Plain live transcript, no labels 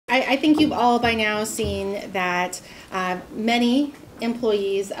I think you've all by now seen that many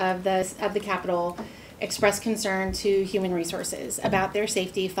employees of the Capitol expressed concern to Human Resources about their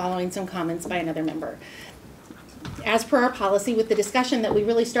safety following some comments by another member. As per our policy, with the discussion that we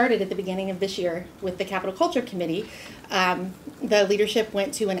really started at the beginning of this year with the Capitol Culture Committee, the leadership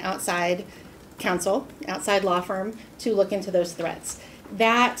went to an outside counsel, outside law firm, to look into those threats.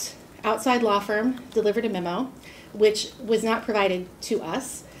 That outside law firm delivered a memo, which was not provided to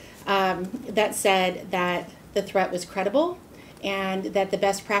us, that said that the threat was credible and that the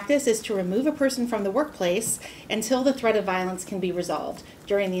best practice is to remove a person from the workplace until the threat of violence can be resolved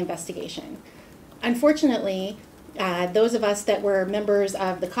during the investigation. Unfortunately, those of us that were members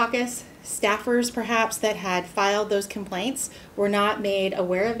of the caucus, staffers perhaps that had filed those complaints, were not made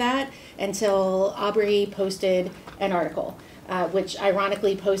aware of that until Aubrey posted an article, which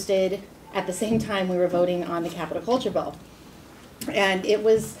ironically posted at the same time we were voting on the Capitol Culture Bill. And it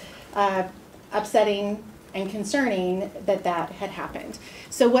was upsetting and concerning that that had happened.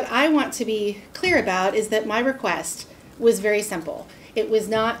 So what I want to be clear about is that my request was very simple. It was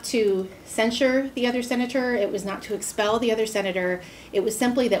not to censure the other senator. It was not to expel the other senator. It was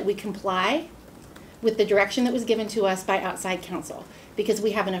simply that we comply with the direction that was given to us by outside counsel, because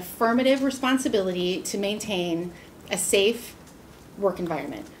we have an affirmative responsibility to maintain a safe work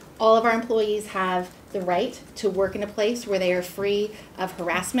environment. All of our employees have the right to work in a place where they are free of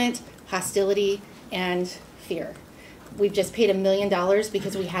harassment, hostility, and fear. We've just paid $1 million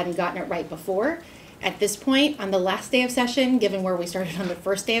because we hadn't gotten it right before. At this point, on the last day of session, given where we started on the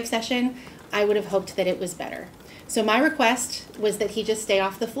first day of session, I would have hoped that it was better. So my request was that he just stay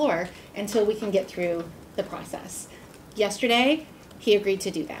off the floor until we can get through the process. Yesterday, he agreed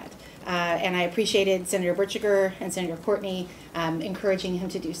to do that. And I appreciated Senator Bertschiger and Senator Courtney encouraging him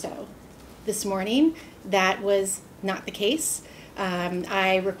to do so. This morning, that was not the case.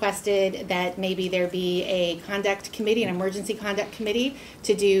 I requested that maybe there be a conduct committee, an emergency conduct committee,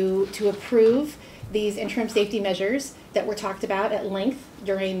 to approve these interim safety measures that were talked about at length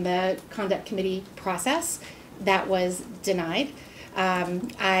during the conduct committee process. That was denied.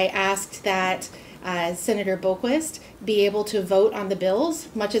 I asked that Senator Boquist be able to vote on the bills,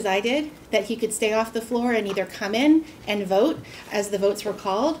 much as I did, that he could stay off the floor and either come in and vote as the votes were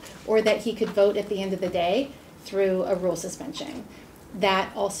called, or that he could vote at the end of the day through a rule suspension.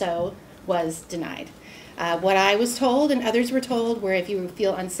 That also was denied. What I was told and others were told were if you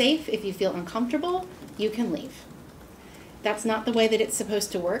feel unsafe, if you feel uncomfortable, you can leave. That's not the way that it's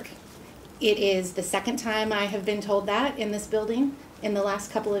supposed to work. It is the second time I have been told that in this building in the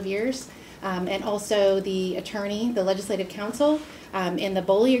last couple of years. And also the attorney, the legislative counsel, in the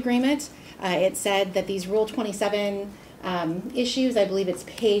Boley agreement, it said that these Rule 27 issues, I believe it's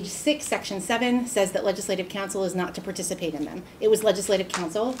page 6, section 7, says that legislative counsel is not to participate in them. It was legislative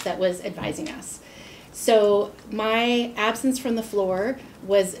counsel that was advising us. So my absence from the floor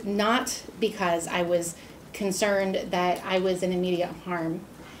was not because I was concerned that I was in immediate harm.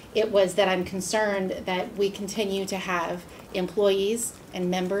 It was that I'm concerned that we continue to have employees and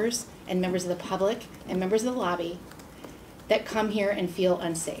members of the public and members of the lobby that come here and feel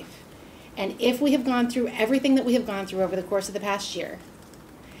unsafe. And if we have gone through everything that we have gone through over the course of the past year,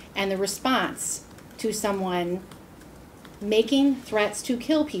 and the response to someone making threats to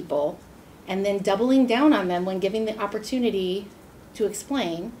kill people and then doubling down on them when given the opportunity to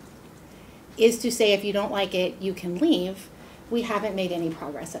explain is to say, if you don't like it, you can leave, we haven't made any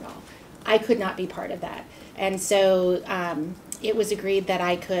progress at all. I could not be part of that. And so it was agreed that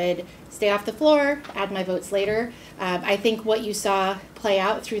I could stay off the floor, add my votes later. I think what you saw play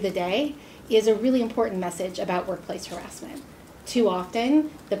out through the day is a really important message about workplace harassment. Too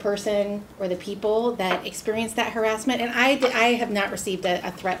often, the person or the people that experience that harassment, and I have not received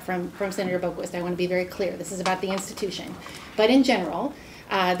a threat from Senator Boquist. I want to be very clear. This is about the institution. But in general,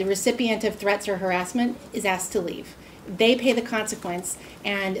 the recipient of threats or harassment is asked to leave. They pay the consequence,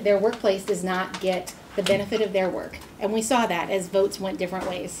 and their workplace does not get the benefit of their work. And we saw that as votes went different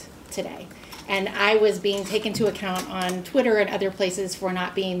ways today. And I was being taken to account on Twitter and other places for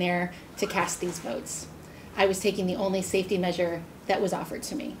not being there to cast these votes. I was taking the only safety measure that was offered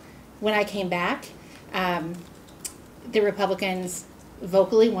to me. When I came back, the Republicans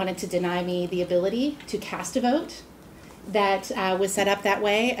vocally wanted to deny me the ability to cast a vote that was set up that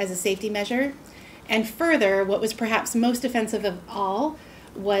way as a safety measure. And further, what was perhaps most offensive of all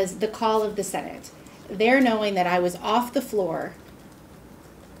was the call of the Senate. They're knowing that I was off the floor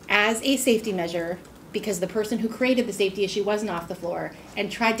as a safety measure because the person who created the safety issue wasn't off the floor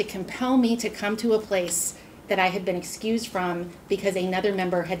and tried to compel me to come to a place that I had been excused from because another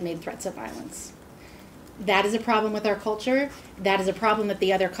member had made threats of violence. That is a problem with our culture. That is a problem that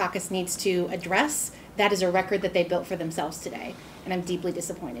the other caucus needs to address. That is a record that they built for themselves today, and I'm deeply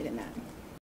disappointed in that.